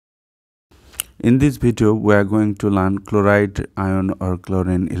In this video, we are going to learn chloride ion or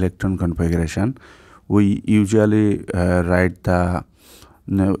chlorine electron configuration. We usually write the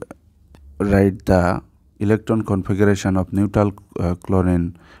electron configuration of neutral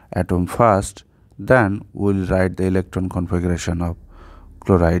chlorine atom first, then we'll write the electron configuration of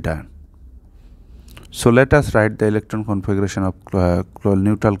chloride ion. So let us write the electron configuration of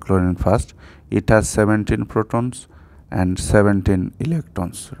neutral chlorine first. It has 17 protons and 17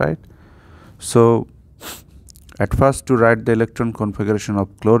 electrons, right? So at first, to write the electron configuration of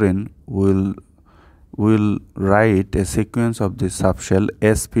chlorine, we'll write a sequence of this subshell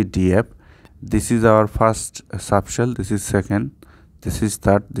SPDF. This is our first subshell, this is second, this is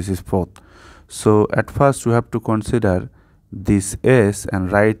third, this is fourth. So at first we have to consider this S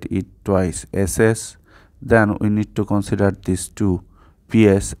and write it twice, SS. Then we need to consider this 2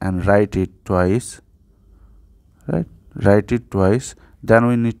 PS and write it twice, right? Write it twice. Then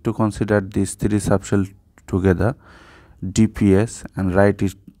we need to consider these 3 subshell together, DPS, and write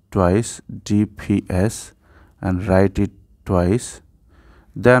it twice, DPS, and write it twice.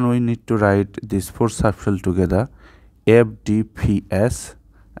 Then we need to write this 4 subshell together, FDPS,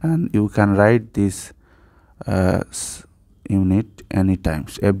 and you can write this unit any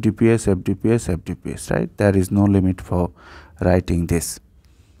times, FDPS, FDPS, FDPS, right? There is no limit for writing this.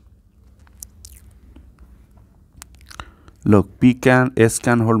 Look, S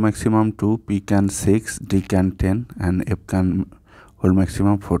can hold maximum 2, P can 6, D can 10, and F can hold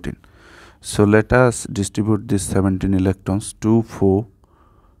maximum 14. So let us distribute these 17 electrons, 2, 4,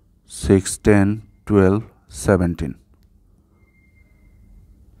 6, 10, 12, 17.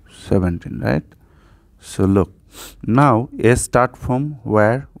 17, right? So look, now S start from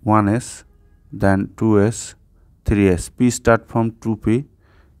where? 1s, then 2s, 3s. P start from 2p,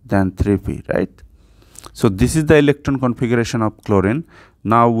 then 3p, right? So this is the electron configuration of chlorine.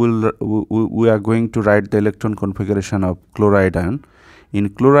 Now we are going to write the electron configuration of chloride ion. In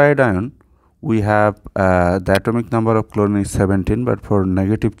chloride ion, we have the atomic number of chlorine is 17, but for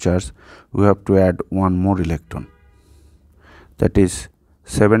negative charge, we have to add one more electron. That is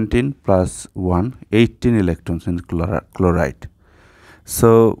 17 plus 1, 18 electrons in chloride.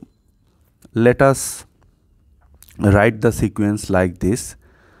 So let us write the sequence like this,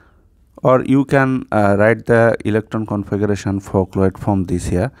 or you can write the electron configuration for chloride from this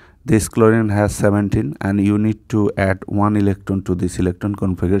here. This chlorine has 17 and you need to add 1 electron to this electron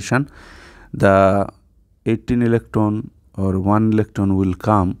configuration. The 18 electron or 1 electron will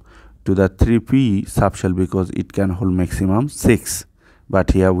come to the 3p subshell because it can hold maximum 6,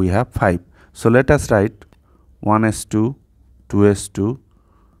 but here we have 5. So let us write 1s2, 2s2,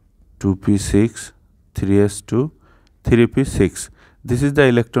 2p6, 3s2, 3p6. This is the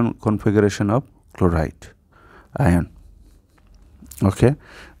electron configuration of chloride ion. Okay,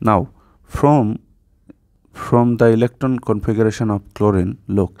 now from the electron configuration of chlorine,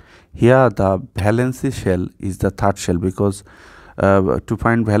 look, here the valency shell is the third shell, because to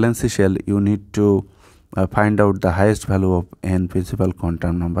find valency shell you need to find out the highest value of n principal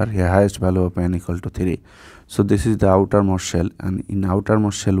quantum number. Here highest value of n equal to 3. So this is the outermost shell, and in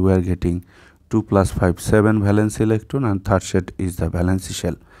outermost shell we are getting 2 plus 5, 7 valence electron, and third shell is the valency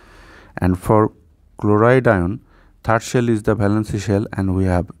shell. And for chloride ion, third shell is the valency shell, and we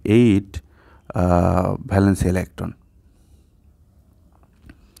have 8 valence electron.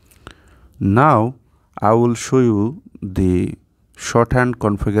 Now I will show you the shorthand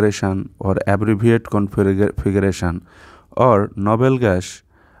configuration or abbreviated configuration or noble gas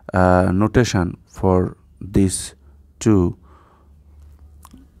notation for these two,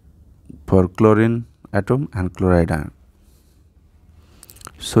 for chlorine atom and chloride ion.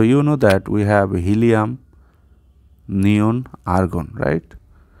 So you know that we have helium, neon, argon, right?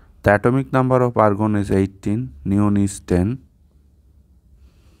 The atomic number of argon is 18, neon is 10,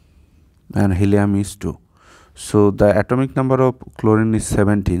 and helium is 2. So the atomic number of chlorine is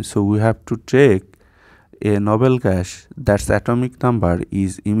 17. So we have to take a noble gas that's atomic number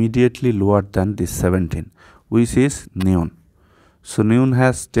is immediately lower than this 17, which is neon. So neon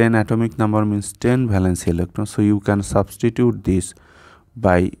has 10 atomic number, means 10 valence electrons. So you can substitute this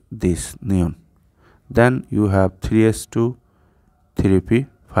by this neon. Then you have 3s2, 3p,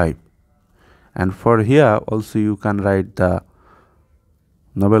 5. And for here also you can write the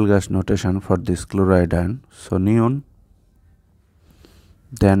noble gas notation for this chloride ion. So neon,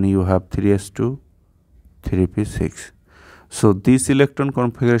 then you have 3s2, 3p6. So this electron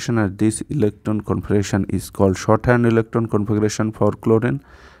configuration and this electron configuration is called shorthand electron configuration for chlorine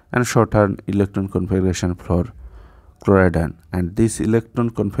and shorthand electron configuration for chloride ion. And this electron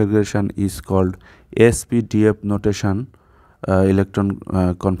configuration is called SPDF notation electron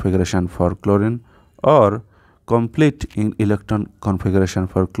configuration for chlorine, or complete in electron configuration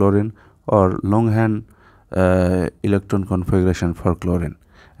for chlorine, or longhand electron configuration for chlorine.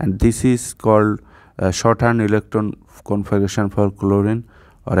 And this is called shorthand electron configuration for chlorine,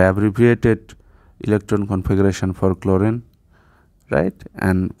 or abbreviated electron configuration for chlorine, right?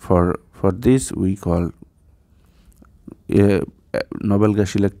 And for this we call noble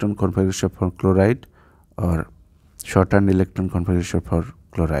gas electron configuration for chloride, or shorthand electron configuration for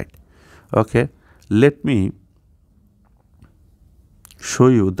chloride. Okay, let me show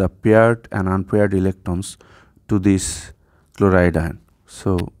you the paired and unpaired electrons to this chloride ion.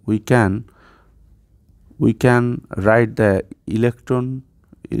 So we can write the electron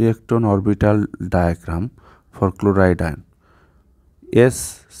orbital diagram for chloride ion.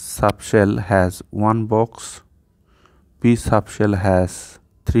 S subshell has 1 box, P subshell has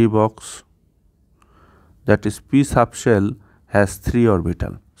 3 box, that is P subshell has 3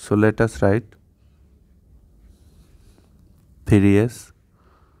 orbital. So let us write 3s,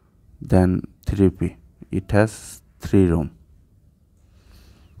 then 3p. It has 3 room,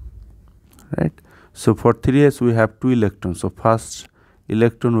 right? So for 3s we have 2 electrons. So first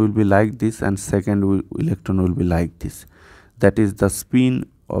electron will be like this, and second electron will be like this. That is, the spin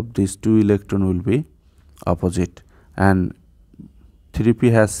of these 2 electron will be opposite. And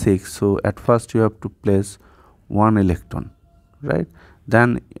 3p has 6, so at first you have to place 1 electron, right?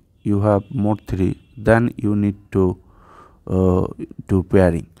 Then you have more 3, then you need to do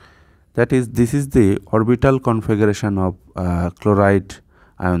pairing. That is, this is the orbital configuration of chloride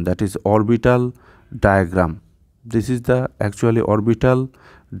ion, that is orbital diagram. This is the actually orbital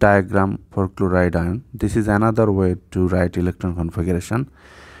diagram for chloride ion. This is another way to write electron configuration.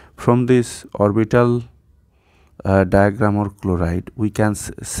 From this orbital diagram or chloride, we can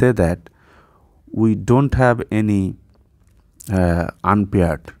say that we don't have any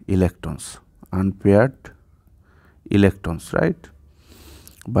unpaired electrons, right?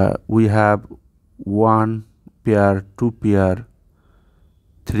 But we have 1 pair, 2 pair,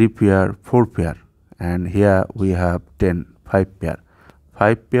 3 pair, 4 pair, and here we have 5 pair.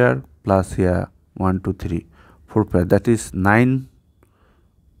 5 pair plus here 1, 2, 3, 4 pair, that is 9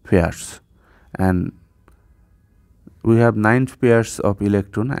 pairs, and we have 9 pairs of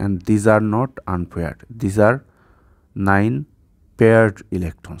electron, and these are not unpaired. These are 9 paired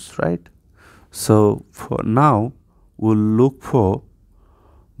electrons, right? So for now we'll look for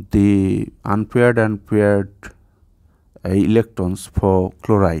the unpaired and paired electrons for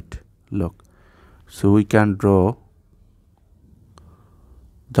chloride. Look, so we can draw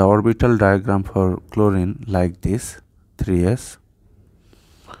the orbital diagram for chlorine like this: 3s,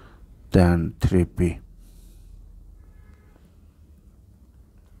 then 3p.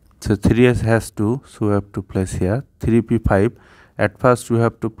 So 3s has 2, so we have to place here 3p 5. At first we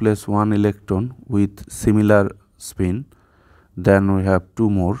have to place 1 electron with similar spin, then we have 2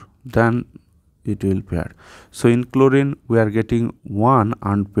 more, then it will pair. So in chlorine we are getting 1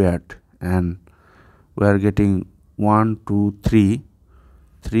 unpaired, and we are getting 1, 2, 3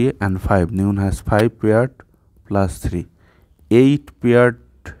 and 5. Neon has 5 paired plus 3, 8 paired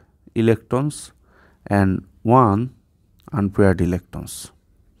electrons and 1 unpaired electrons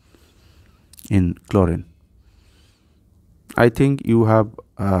in chlorine. I think you have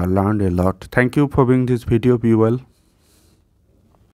learned a lot. Thank you for viewing this video. Be well.